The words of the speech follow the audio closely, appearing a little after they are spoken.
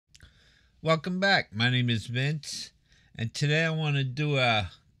Welcome back. My name is Vince, and today I want to do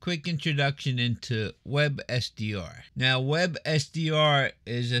a quick introduction into Websdr. Now, Websdr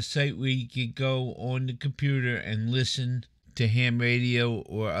is a site where you can go on the computer and listen to ham radio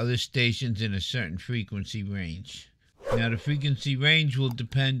or other stations in a certain frequency range. Now, the frequency range will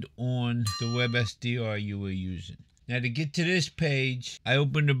depend on the Websdr you were using. Now, to get to this page, I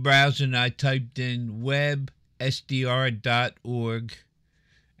opened the browser and I typed in websdr.org.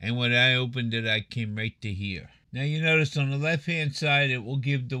 And when I opened it, I came right to here. Now you notice on the left-hand side, it will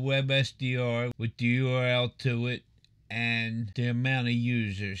give the Websdr with the URL to it and the amount of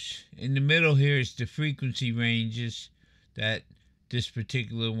users. In the middle here is the frequency ranges that this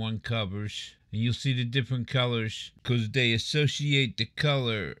particular one covers. And you'll see the different colors because they associate the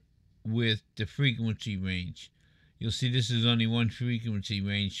color with the frequency range. You'll see this is only one frequency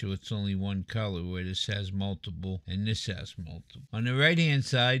range, so it's only one color, where this has multiple and this has multiple. On the right hand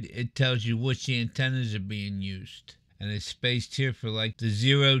side, it tells you which antennas are being used. And it's spaced here for like the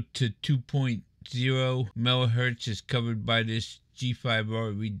 0 to 2.0 megahertz is covered by this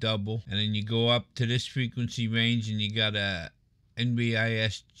G5RB double. And then you go up to this frequency range and you got a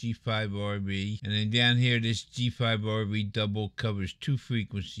NBIS G5RB. And then down here, this G5RB double covers two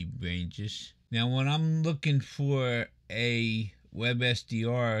frequency ranges. Now, when I'm looking for a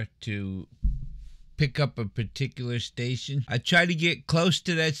Websdr to pick up a particular station, I try to get close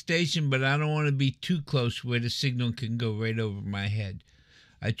to that station, but I don't want to be too close where the signal can go right over my head.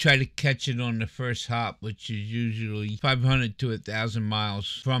 I try to catch it on the first hop, which is usually 500 to 1,000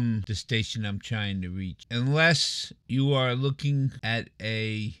 miles from the station I'm trying to reach. Unless you are looking at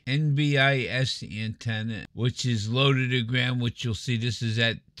a NBIS antenna, which is low to the ground, which you'll see this is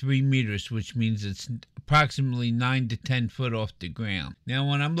at 3 meters, which means it's approximately 9 to 10 foot off the ground. Now,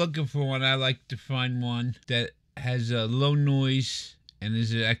 when I'm looking for one, I like to find one that has a low noise and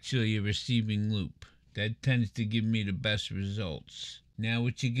is actually a receiving loop. That tends to give me the best results. Now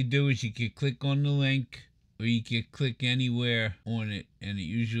what you could do is you could click on the link, or you could click anywhere on it, and it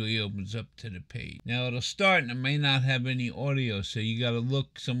usually opens up to the page. Now it'll start and it may not have any audio, so you got to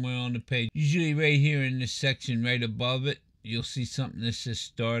look somewhere on the page. Usually right here in this section right above it, you'll see something that says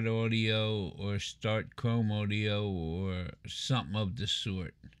start audio or start Chrome audio or something of the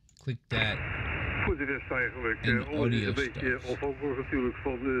sort. Click that. Goed, het is eigenlijk audio een beetje afhankelijk natuurlijk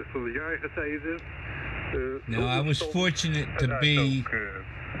van de jaargetijden. Now, I was fortunate to be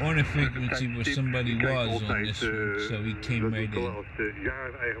on a frequency where somebody was on this one, so he came right in.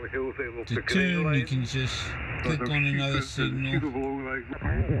 To tune, you can just click on another signal,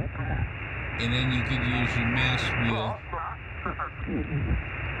 and then you can use your mouse wheel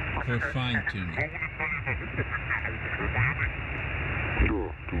for fine-tuning.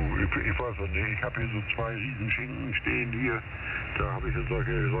 Ich weiß nicht, ich habe hier so 2 Riesenschinken stehen hier. Da habe ich so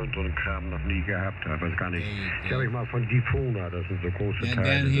einen Kram noch nie gehabt. Ich weiß gar nicht. Die habe ich mal von Difona, das sind so große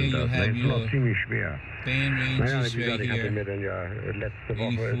Teile. Das ist noch ziemlich schwer. Naja, wie gesagt, ich hatte mir dann ja letzte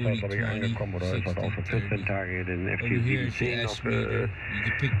Woche ist das, glaube ich, angekommen, oder ist das auch schon 14 Tage den FT10 bestellt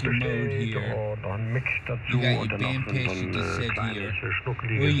und noch ein Mix dazu und dann noch so ein kleines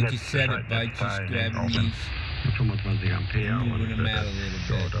schnuckeliges Netz. 25 Ampere und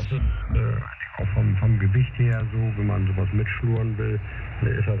so, das ist auch vom Gewicht her so, wenn man sowas mitschnurren will,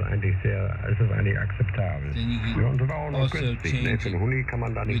 ist das eigentlich akzeptabel. Ja, und das war auch noch günstig, ne? Für einen Huni kann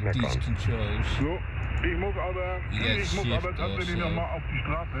man da nicht meckern. So, ich muss aber tatsächlich nochmal auf die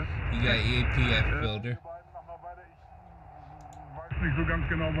Straße. Nicht so ganz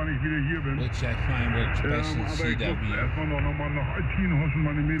genau, wann ich wieder hier bin. Which I find works best in CW. Erstmal noch nach Altinhausen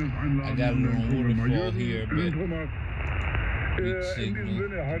meine Mädels einladen. I got a little waterfall here, but in diesem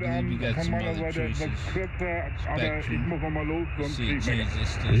Sinne, heute Abend von meiner Seite etwas kürzer, aber ich muss noch mal los, sonst krieg ich weg.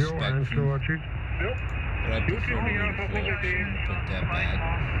 Jo, alles klar, tschüss. But I prefer put that back.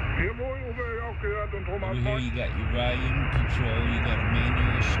 Jawohl, Uwe, auch gehört und Thomas. Over here you got your volume control, you got a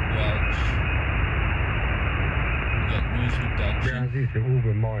manual squelch. Noise reduction. Ja, siehst du,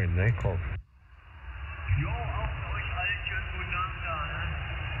 Uwe, moin, ne, guck. Jo, auch für euch allen schönen guten Abend da, ne?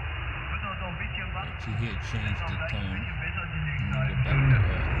 Wird noch so ein bisschen was. Actually, here it changed the tone.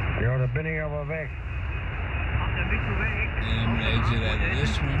 Ja, da bin ich aber weg. Ach, da bist du weg. And I'm gonna exit out of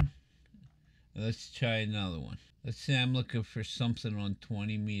this one. Let's try another one. Let's say I'm looking for something on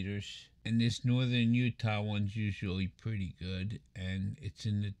 20 meters. And this northern Utah one's usually pretty good, and it's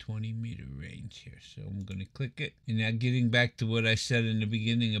in the 20-meter range here. So I'm going to click it. And now getting back to what I said in the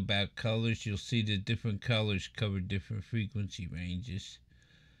beginning about colors, you'll see that different colors cover different frequency ranges.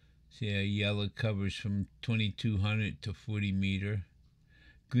 See how yellow covers from 2200 to 40 meter.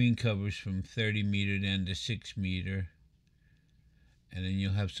 Green covers from 30 meter down to 6 meter. And then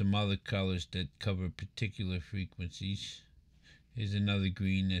you'll have some other colors that cover particular frequencies. Here's another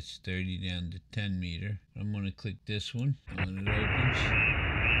green that's 30 down to 10 meter. I'm going to click this one, and when it opens,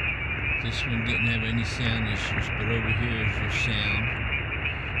 this one didn't have any sound issues, but over here is your sound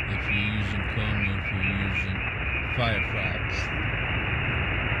if you're using Chrome or if you're using Firefox.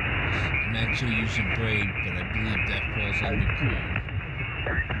 I'm actually using Brave, but I believe that falls under Chrome.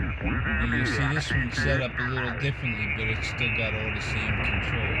 Now you see this one's set up a little differently, but it's still got all the same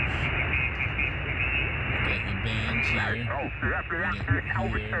controls. You got your bands here, you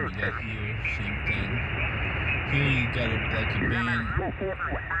got here, same thing. Here you got like a band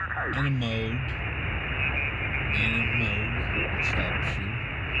and a mode, which helps you.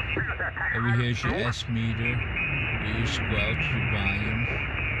 Over here's your S meter, your squelch, your volume.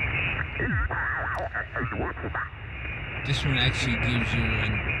 This one actually gives you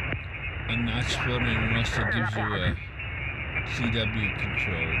a notch filter, and it also gives you a CW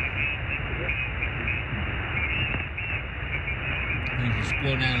control. If you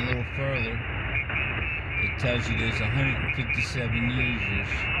scroll down a little further, it tells you there's 157 users,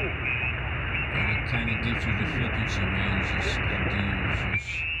 and it kind of gives you the frequency ranges of the users.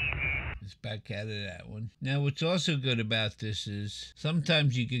 Let's back out of that one. Now, what's also good about this is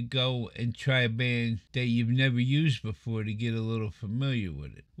sometimes you could go and try a band that you've never used before to get a little familiar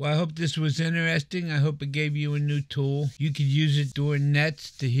with it. Well, I hope this was interesting. I hope it gave you a new tool. You could use it during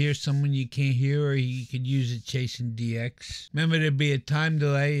nets to hear someone you can't hear, or you could use it chasing DX. Remember, there'll be a time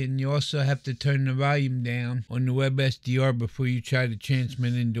delay, and you also have to turn the volume down on the Websdr before you try to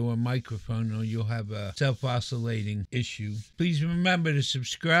transmit into a microphone, or you'll have a self-oscillating issue. Please remember to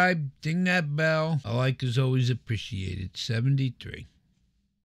subscribe, ding that bell. A like is always appreciated. 73.